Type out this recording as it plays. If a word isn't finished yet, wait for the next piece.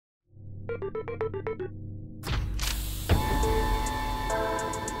Hey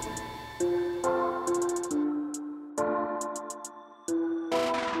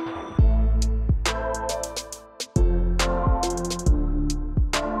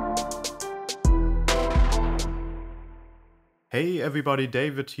everybody,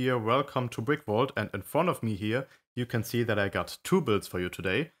 David here, welcome to BrickVault, and in front of me here you can see that I got two builds for you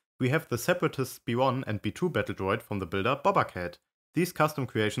today. We have the Separatist B1 and B2 Battle Droid from the builder Bobacat. These custom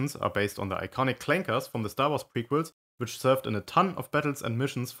creations are based on the iconic clankers from the Star Wars prequels, which served in a ton of battles and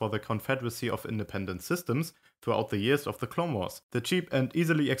missions for the Confederacy of Independent Systems throughout the years of the Clone Wars. The cheap and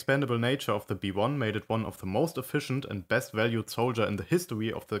easily expandable nature of the B1 made it one of the most efficient and best valued soldier in the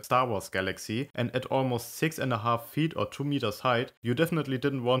history of the Star Wars galaxy, and at almost 6.5 feet or 2 meters height, you definitely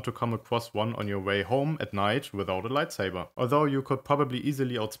didn't want to come across one on your way home at night without a lightsaber. Although you could probably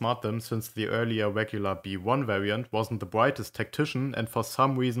easily outsmart them since the earlier regular B1 variant wasn't the brightest tactician, and for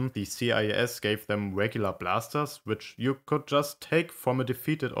some reason the CIS gave them regular blasters, which you could just take from a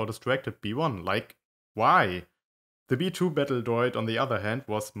defeated or distracted B1, like, why? The B2 Battle Droid, on the other hand,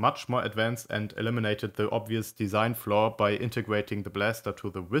 was much more advanced and eliminated the obvious design flaw by integrating the blaster to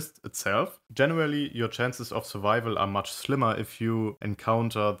the wrist itself. Generally, your chances of survival are much slimmer if you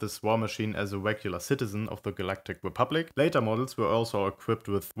encounter this war machine as a regular citizen of the Galactic Republic. Later models were also equipped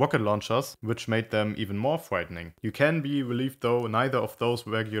with rocket launchers, which made them even more frightening. You can be relieved though neither of those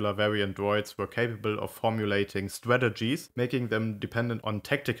regular variant droids were capable of formulating strategies, making them dependent on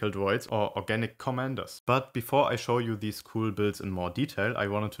tactical droids or organic commanders. But before I show you these cool builds in more detail, I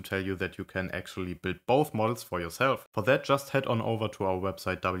wanted to tell you that you can actually build both models for yourself. For that, just head on over to our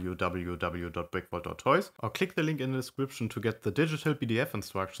website www.brickvault.toys or click the link in the description to get the digital PDF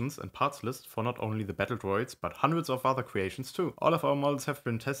instructions and parts list for not only the Battle Droids, but hundreds of other creations too. All of our models have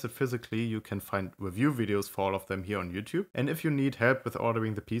been tested physically. You can find review videos for all of them here on YouTube. And if you need help with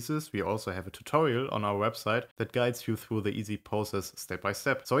ordering the pieces, we also have a tutorial on our website that guides you through the easy process step by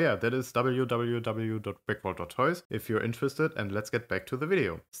step. So yeah, that is www.brickvault.toys if you're interested, and let's get back to the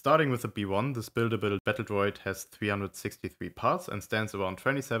video. Starting with the B1, this buildable Battle Droid has 363 parts and stands around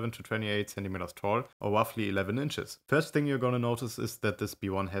 27 to 28 centimeters tall, or roughly 11 inches. First thing you're gonna notice is that this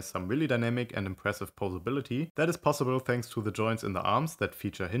B1 has some really dynamic and impressive posability. That is possible thanks to the joints in the arms that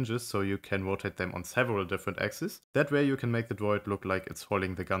feature hinges, so you can rotate them on several different axes. That way you can make the droid look like it's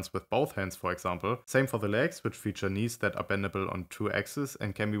holding the guns with both hands, for example. Same for the legs, which feature knees that are bendable on two axes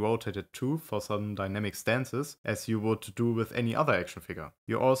and can be rotated too for some dynamic stances, as you would do with any other action figure.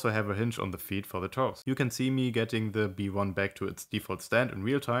 You also have a hinge on the feet for the toes. You can see me getting the B1 back to its default stand in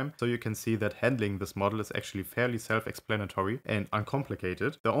real time, so you can see that handling this model is actually fairly self-explanatory and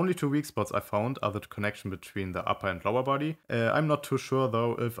uncomplicated. The only two weak spots I found are the connection between the upper and lower body. I'm not too sure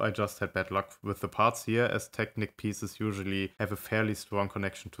though if I just had bad luck with the parts here, as Technic pieces usually have a fairly strong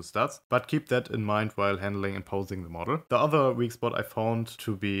connection to studs, but keep that in mind while handling and posing the model. The other weak spot I found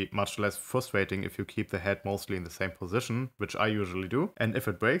to be much less frustrating if you keep the head mostly in the same position, which I usually do, and if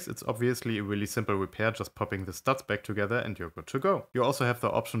it breaks, it's obviously a really simple repair, just popping the studs back together and you're good to go. You also have the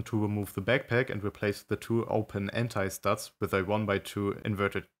option to remove the backpack and replace the two open anti-studs with a 1x2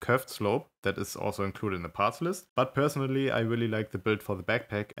 inverted curved slope that is also included in the parts list. But personally, I really like the build for the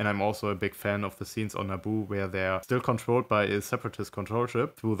backpack, and I'm also a big fan of the scenes on Naboo where they're still controlled by a Separatist control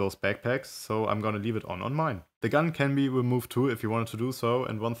ship through those backpacks, so I'm gonna leave it on mine. The gun can be removed too if you wanted to do so,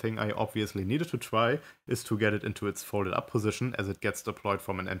 and one thing I obviously needed to try is to get it into its folded up position as it gets deployed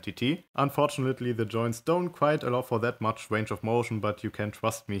from an MTT. Unfortunately, the joints don't quite allow for that much range of motion, but you can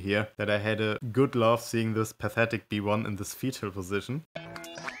trust me here that I had a good laugh seeing this pathetic B1 in this fetal position.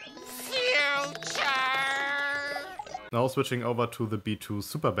 Now switching over to the B2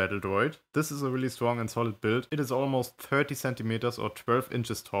 Super Battle Droid. This is a really strong and solid build. It is almost 30 centimeters or 12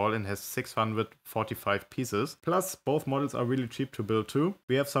 inches tall and has 645 pieces. Plus, both models are really cheap to build too.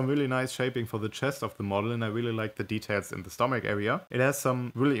 We have some really nice shaping for the chest of the model, and I really like the details in the stomach area. It has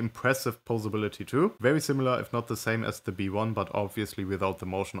some really impressive posability too. Very similar, if not the same as the B1, but obviously without the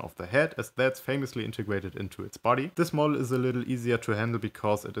motion of the head, as that's famously integrated into its body. This model is a little easier to handle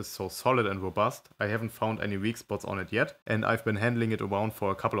because it is so solid and robust. I haven't found any weak spots on it yet, and I've been handling it around for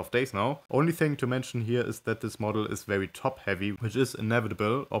a couple of days now. Only thing to mention here is that this model is very top heavy, which is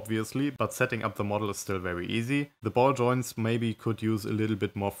inevitable obviously, but setting up the model is still very easy. The ball joints maybe could use a little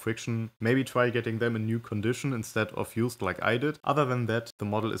bit more friction, maybe try getting them in new condition instead of used like I did. Other than that, the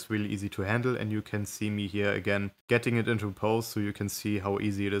model is really easy to handle, and you can see me here again getting it into pose so you can see how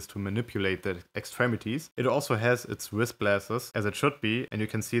easy it is to manipulate the extremities. It also has its wrist blasters as it should be, and you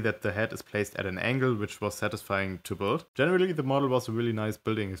can see that the head is placed at an angle which was satisfying to build. build. Generally, the model was a really nice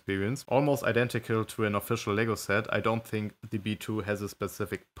building experience, almost identical to an official LEGO set. I don't think the B2 has a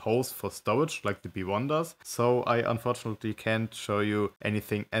specific pose for stowage like the B1 does, so I unfortunately can't show you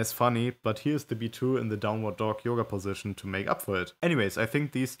anything as funny, but here's the B2 in the downward dog yoga position to make up for it. Anyways, I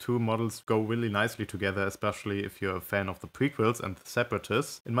think these two models go really nicely together, especially if you're a fan of the prequels and the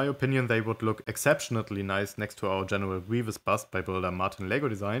Separatists. In my opinion, they would look exceptionally nice next to our General Grievous bust by builder Martin Lego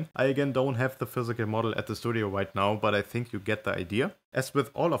Design. I again don't have the physical model at the studio right now, but I think you get the idea. As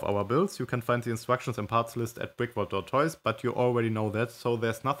with all of our builds, you can find the instructions and parts list at BrickVault.toys, but you already know that, so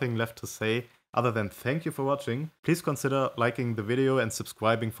there's nothing left to say other than thank you for watching. Please consider liking the video and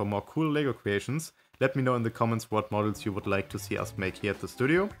subscribing for more cool LEGO creations. Let me know in the comments what models you would like to see us make here at the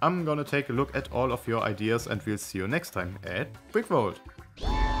studio. I'm gonna take a look at all of your ideas and we'll see you next time at BrickVault.